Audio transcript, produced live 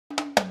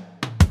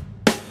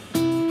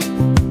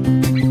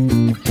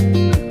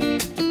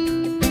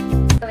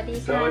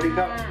Sawadee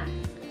Krap.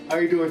 How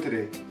are you doing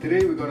today?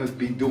 Today we're going to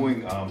be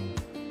doing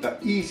the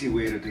easy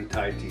way to do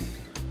Thai tea.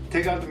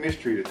 Take out the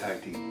mystery to Thai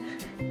tea.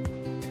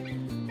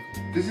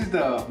 This is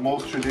the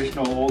most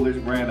traditional,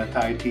 oldest brand of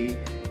Thai tea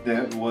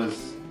that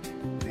was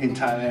in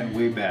Thailand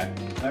way back.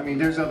 I mean,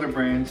 there's other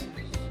brands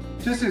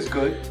just as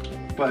good,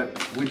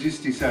 but we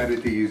just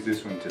decided to use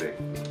this one today.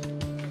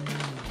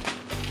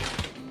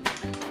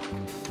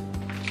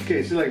 Okay,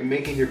 it's like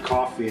making your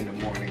coffee in the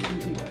morning.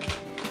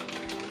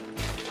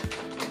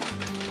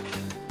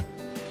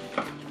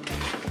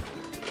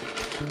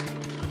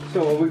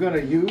 So what we're going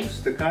to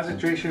use, the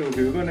concentration will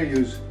be, we're going to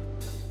use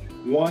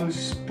 1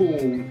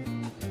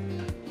 spoon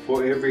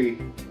for every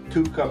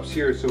 2 cups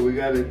here. So we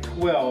got a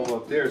 12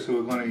 up there, so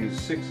we're going to use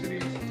 6 of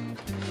these.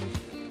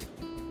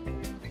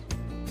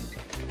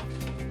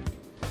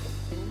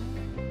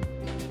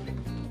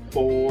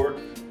 Four,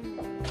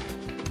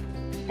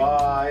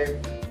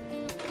 5,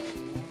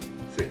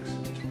 6.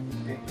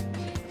 Okay.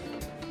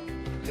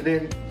 And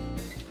then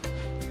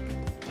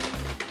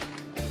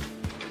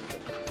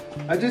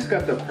I just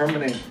got the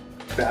permanent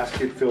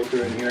basket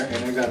filter in here,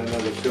 and I got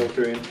another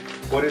filter in.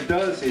 What it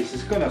does is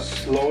it's going to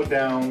slow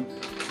down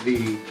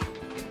the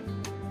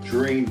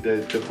drain,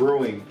 the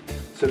brewing,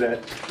 so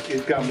that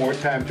it's got more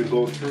time to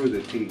go through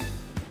the tea.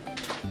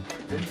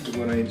 Okay, I'm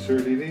going to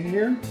insert it in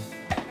here.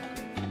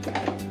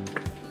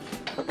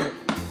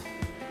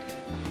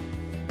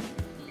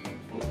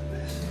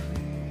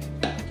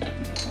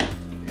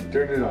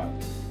 Turn it on.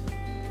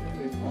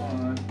 Turn it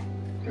on.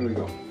 Here we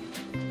go.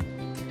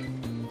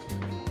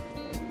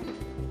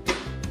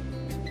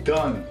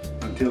 Done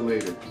until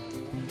later.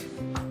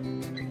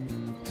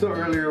 So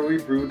earlier we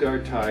brewed our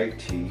Thai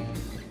tea,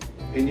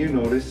 and you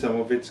notice some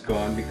of it's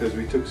gone because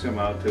we took some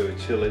out to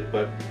chill it,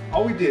 but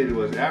all we did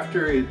was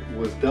after it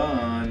was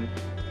done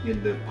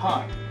in the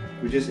pot,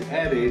 we just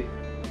added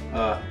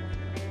a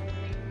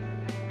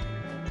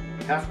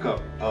half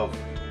cup of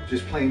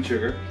just plain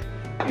sugar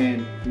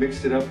and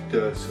mixed it up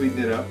to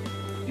sweeten it up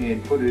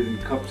and put it in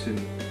cups and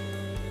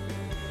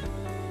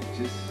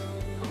just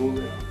cool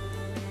it off.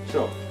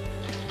 So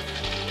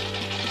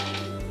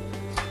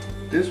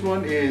this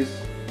one is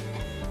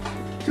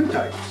 2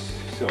 types.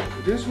 So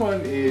this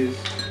one is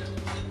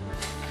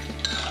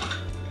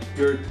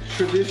your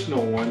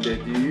traditional one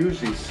that you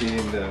usually see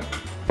in the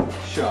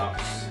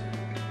shops,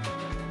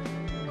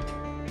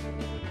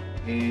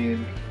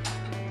 and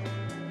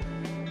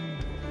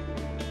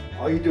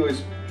all you do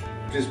is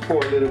just pour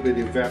a little bit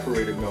of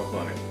evaporated milk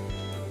on it.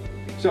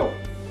 So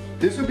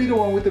this would be the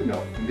one with the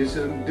milk, and this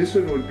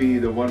one would be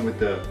the one with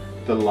the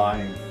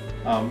lime.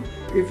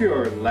 If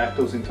you're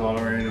lactose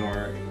intolerant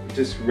or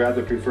just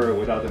rather prefer it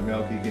without the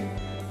milk, you can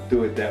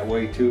do it that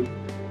way too.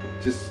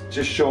 Just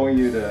showing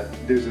you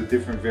there's a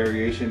different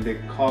variation. They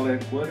call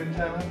it what in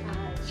Thailand?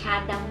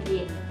 Cha dam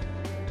yin.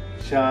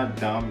 Cha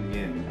dam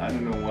yin. I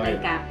don't know why.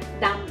 Like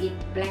dam is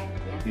black.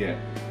 Yeah.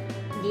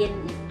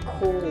 Yin is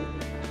cold.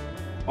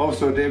 Oh,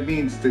 so that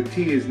means the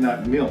tea is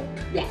not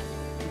milked. Yes.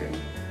 Okay.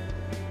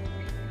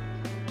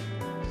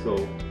 So,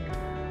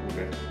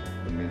 okay,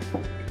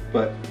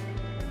 but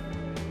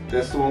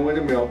that's the one with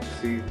the milk.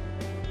 See.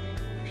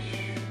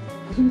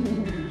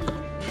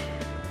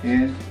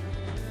 And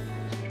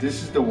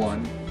this is the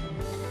one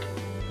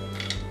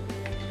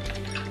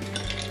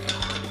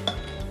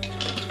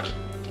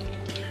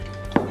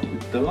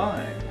with the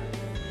lime.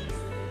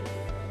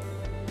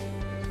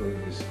 So you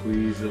just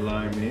squeeze the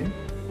lime in.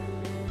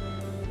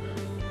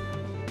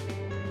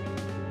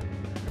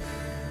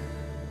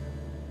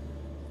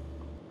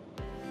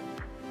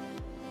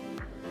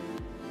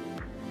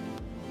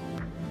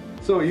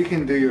 So you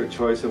can do your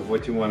choice of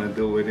what you want to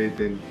do with it,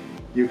 and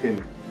you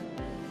can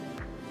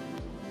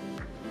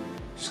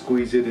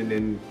squeeze it and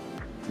then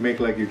make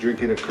like you're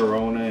drinking a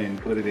Corona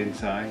and put it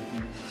inside.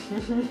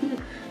 So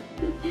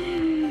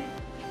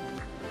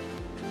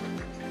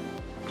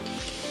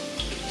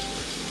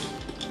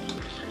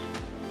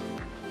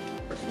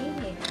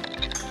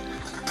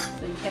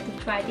you have to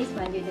try this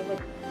one, you never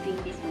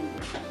drink this one.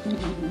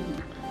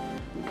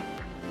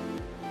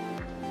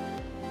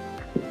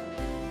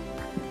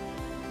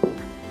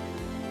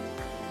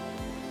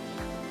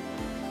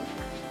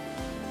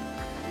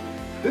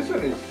 This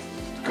one is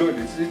good.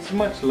 It's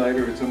much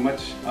lighter. It's a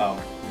much,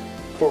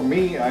 for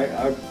me,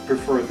 I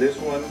prefer this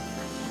one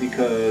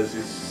because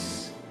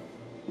it's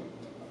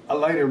a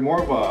lighter,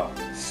 more of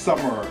a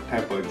summer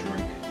type of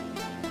drink.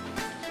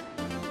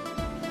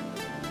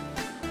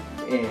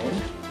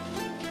 And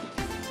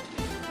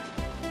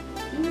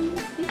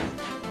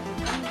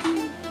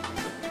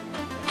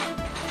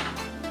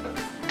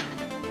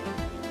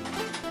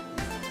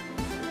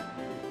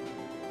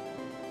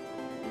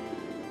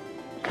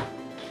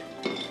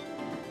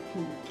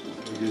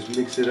just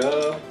mix it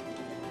up.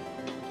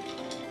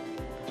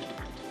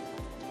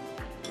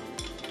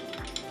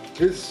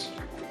 This is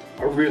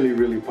a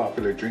really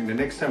popular drink. The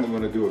next time I'm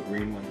going to do a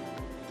green one.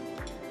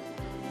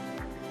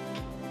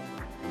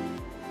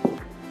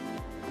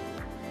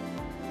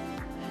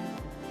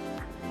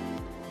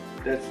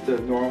 That's the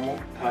normal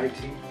Thai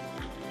tea.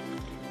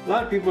 A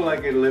lot of people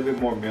like it a little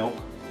bit more milk.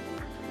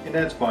 and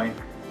that's fine.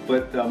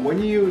 But when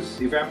you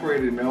use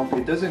evaporated milk,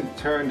 it doesn't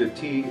turn the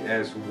tea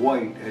as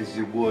white as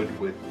you would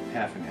with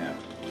half and half.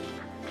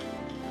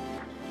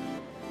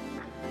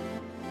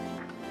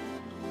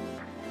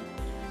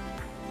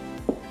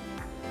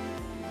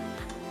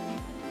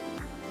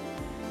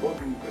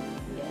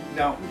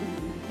 Now,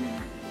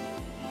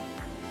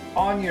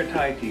 on your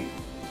Thai tea,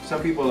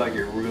 some people like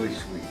it really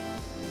sweet.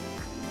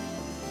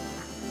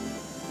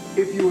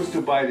 If you was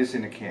to buy this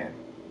in a can,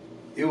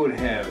 it would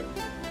have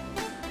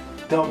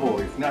double,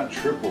 if not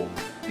triple,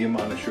 the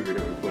amount of sugar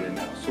that we put in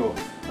now. So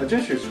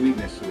adjust your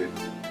sweetness with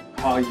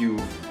how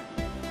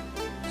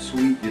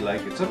sweet you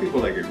like it. Some people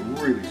like it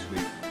really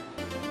sweet,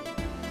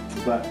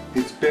 but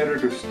it's better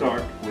to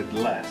start with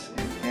less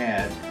and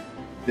add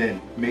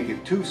than make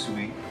it too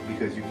sweet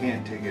because you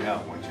can't take it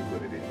out once you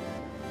put it in.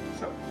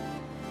 So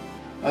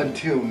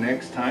until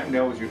next time,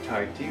 that was your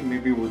Thai tea.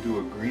 Maybe we'll do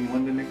a green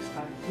one the next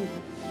time.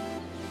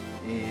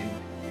 And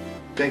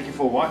thank you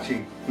for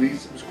watching. Please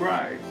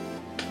subscribe.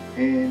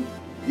 And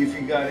if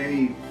you got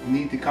any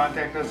need to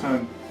contact us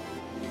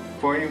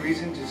for any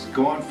reason, just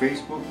go on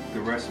Facebook.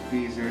 The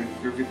recipes and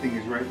everything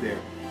is right there.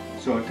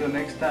 So until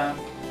next time,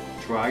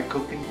 try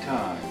cooking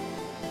Thai.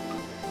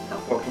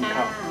 Cooking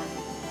Thai.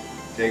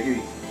 Take it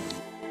easy.